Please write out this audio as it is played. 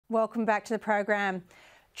Welcome back to the program.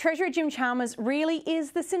 Treasurer Jim Chalmers really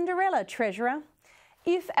is the Cinderella Treasurer.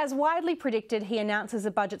 If, as widely predicted, he announces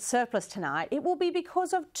a budget surplus tonight, it will be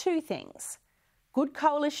because of two things: good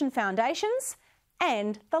coalition foundations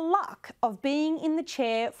and the luck of being in the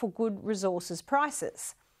chair for good resources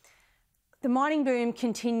prices. The mining boom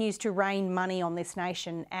continues to rain money on this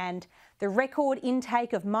nation, and the record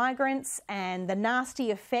intake of migrants and the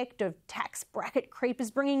nasty effect of tax bracket creep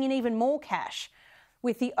is bringing in even more cash,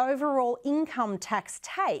 with the overall income tax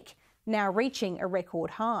take now reaching a record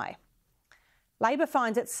high. Labor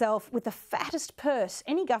finds itself with the fattest purse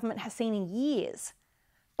any government has seen in years.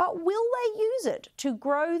 But will they use it to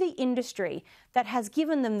grow the industry that has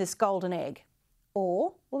given them this golden egg?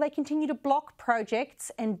 Or will they continue to block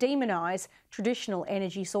projects and demonise traditional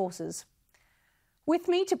energy sources? With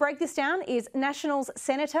me to break this down is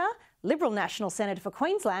Liberal National Senator for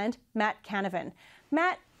Queensland, Matt Canavan.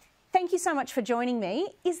 Matt, thank you so much for joining me.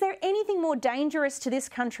 Is there anything more dangerous to this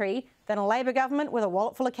country than a Labor government with a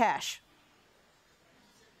wallet full of cash?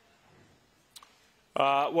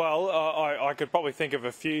 I could probably think of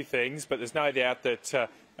a few things, but there's no doubt that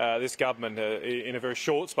this government, in a very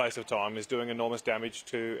short space of time, is doing enormous damage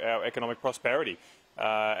to our economic prosperity.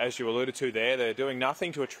 As you alluded to there, they're doing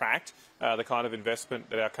nothing to attract the kind of investment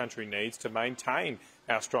that our country needs to maintain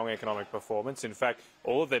our strong economic performance. In fact,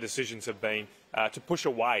 all of their decisions have been to push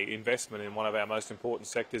away investment in one of our most important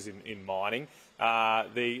sectors in mining.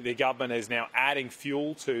 The government is now adding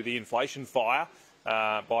fuel to the inflation fire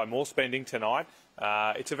by more spending tonight.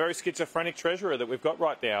 It's a very schizophrenic treasurer that we've got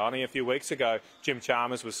right now. Only a few weeks ago, Jim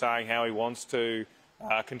Chalmers was saying how he wants to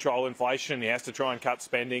control inflation, he has to try and cut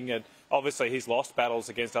spending, and obviously he's lost battles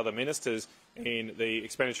against other ministers in the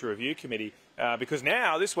Expenditure Review Committee because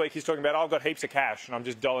now, this week, he's talking about, I've got heaps of cash and I'm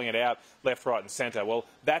just doling it out left, right and centre. Well,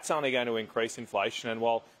 that's only going to increase inflation, and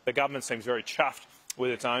while the government seems very chuffed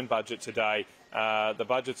with its own budget today, the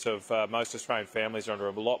budgets of most Australian families are under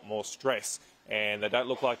a lot more stress, and they don't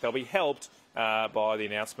look like they'll be helped by the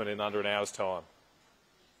announcement in under an hour's time.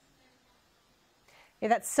 Yeah,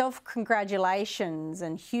 that self-congratulations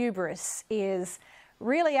and hubris is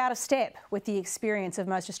really out of step with the experience of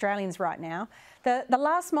most Australians right now. The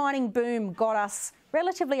last mining boom got us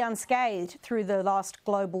relatively unscathed through the last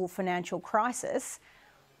global financial crisis.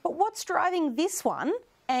 But what's driving this one,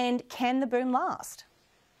 and can the boom last?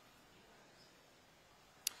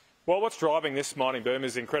 Well, what's driving this mining boom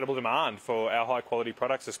is incredible demand for our high-quality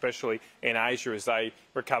products, especially in Asia as they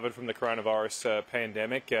recovered from the coronavirus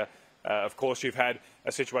pandemic. Of course, you've had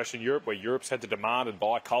a situation in Europe where Europe's had to demand and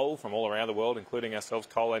buy coal from all around the world, including ourselves,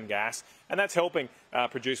 coal and gas, and that's helping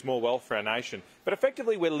produce more wealth for our nation. But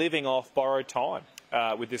effectively, we're living off borrowed time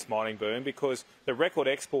with this mining boom, because the record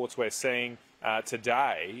exports we're seeing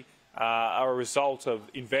today are a result of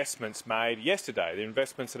investments made yesterday, the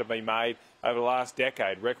investments that have been made over the last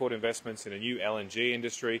decade. Record investments in a new LNG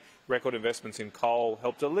industry, record investments in coal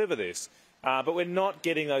helped deliver this. But we're not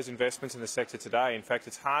getting those investments in the sector today. In fact,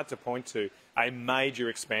 it's hard to point to a major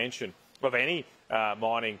expansion of any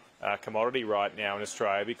mining commodity right now in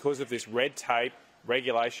Australia because of this red tape,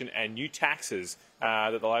 regulation and new taxes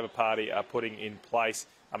that the Labor Party are putting in place.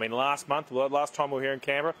 I mean, last time we were here in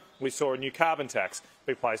Canberra, we saw a new carbon tax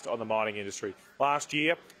be placed on the mining industry. Last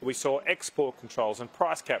year, we saw export controls and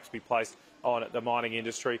price caps be placed on the mining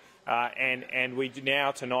industry. And we now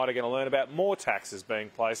tonight are going to learn about more taxes being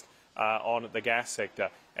placed on the gas sector.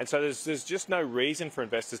 And so there's just no reason for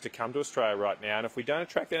investors to come to Australia right now. And if we don't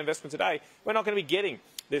attract that investment today, we're not going to be getting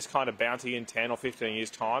this kind of bounty in 10 or 15 years'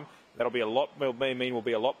 time. That'll be mean we'll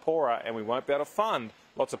be a lot poorer, and we won't be able to fund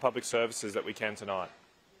lots of public services that we can tonight.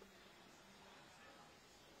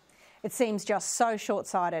 It seems just so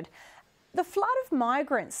short-sighted. The flood of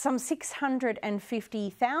migrants, some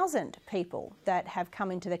 650,000 people that have come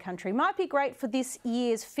into the country, might be great for this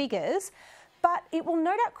year's figures, but it will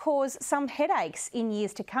no doubt cause some headaches in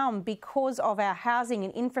years to come because of our housing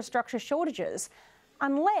and infrastructure shortages,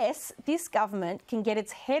 unless this government can get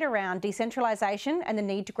its head around decentralisation and the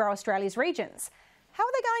need to grow Australia's regions. How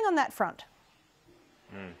are they going on that front?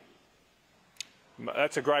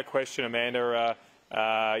 That's a great question, Amanda.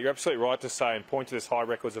 You're absolutely right to say and point to this high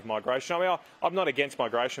records of migration. I mean, I'm not against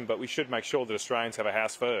migration, but we should make sure that Australians have a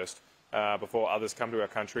house first before others come to our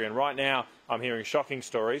country. And right now, I'm hearing shocking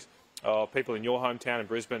stories of people in your hometown in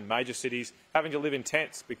Brisbane, major cities, having to live in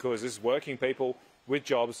tents because this is working people with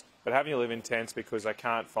jobs, but having to live in tents because they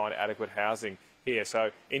can't find adequate housing here. So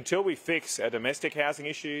until we fix a domestic housing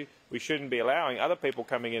issue, we shouldn't be allowing other people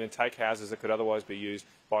coming in and take houses that could otherwise be used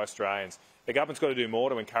by Australians. The government's got to do more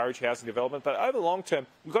to encourage housing development, but over the long term,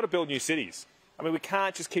 we've got to build new cities. I mean, we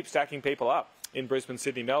can't just keep stacking people up. in Brisbane,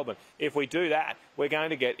 Sydney, Melbourne. If we do that, we're going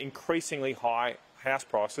to get increasingly high house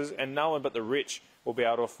prices, and no one but the rich will be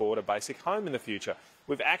able to afford a basic home in the future.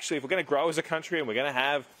 If we're going to grow as a country and we're going to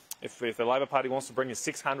have, if the Labor Party wants to bring in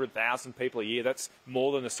 600,000 people a year, that's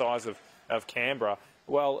more than the size of Canberra.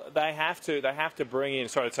 Well, they have to bring in,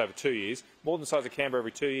 sorry, it's over 2 years, more than the size of Canberra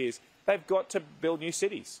every 2 years. They've got to build new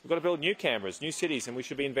cities. We've got to build new Canberras, new cities, and we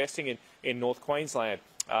should be investing in North Queensland,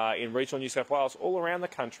 in regional New South Wales, all around the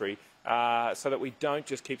country, so that we don't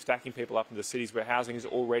just keep stacking people up into cities where housing is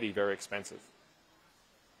already very expensive.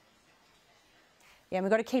 Yeah, and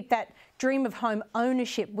we've got to keep that dream of home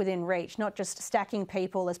ownership within reach, not just stacking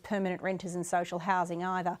people as permanent renters in social housing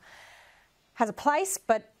either. Has a place,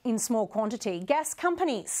 but in small quantity. Gas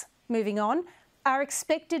companies, moving on, are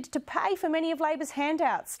expected to pay for many of Labor's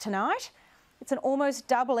handouts tonight. It's an almost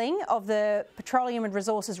doubling of the Petroleum and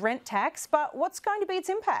Resources rent tax, but what's going to be its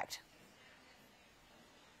impact?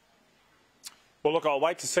 Well, look, I'll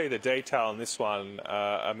wait to see the detail on this one,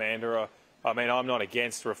 Amanda. I mean, I'm not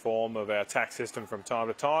against reform of our tax system from time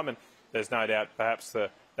to time, and there's no doubt perhaps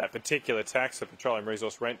that particular tax, the Petroleum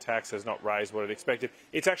Resource Rent Tax, has not raised what it expected.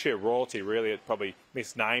 It's actually a royalty, really. It's probably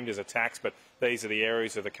misnamed as a tax, but these are the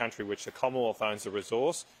areas of the country which the Commonwealth owns the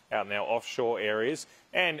resource, out in our offshore areas,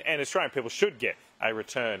 and Australian people should get a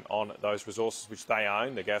return on those resources which they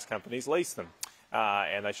own. The gas companies lease them,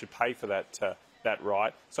 and they should pay for that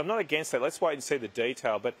right. So I'm not against that. Let's wait and see the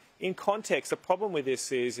detail. But in context, the problem with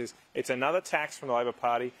this is it's another tax from the Labor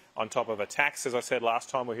Party on top of a tax, as I said last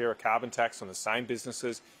time, we'll hear a carbon tax on the same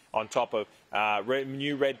businesses, on top of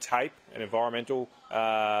new red tape, an environmental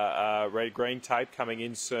green tape coming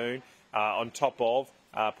in soon, on top of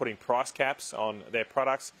putting price caps on their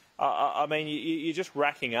products. I mean, you're just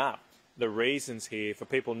racking up the reasons here for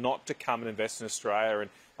people not to come and invest in Australia. And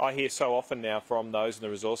I hear so often now from those in the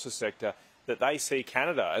resources sector that they see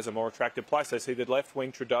Canada as a more attractive place. They see the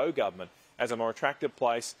left-wing Trudeau government as a more attractive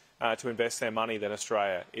place to invest their money than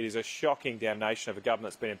Australia. It is a shocking damnation of a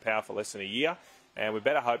government that's been in power for less than a year, and we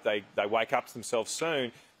better hope they wake up to themselves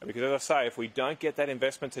soon, because, as I say, if we don't get that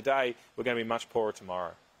investment today, we're going to be much poorer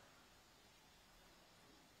tomorrow.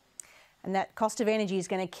 And that cost of energy is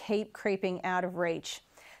going to keep creeping out of reach.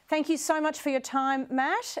 Thank you so much for your time,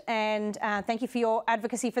 Matt, and thank you for your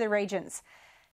advocacy for the regions.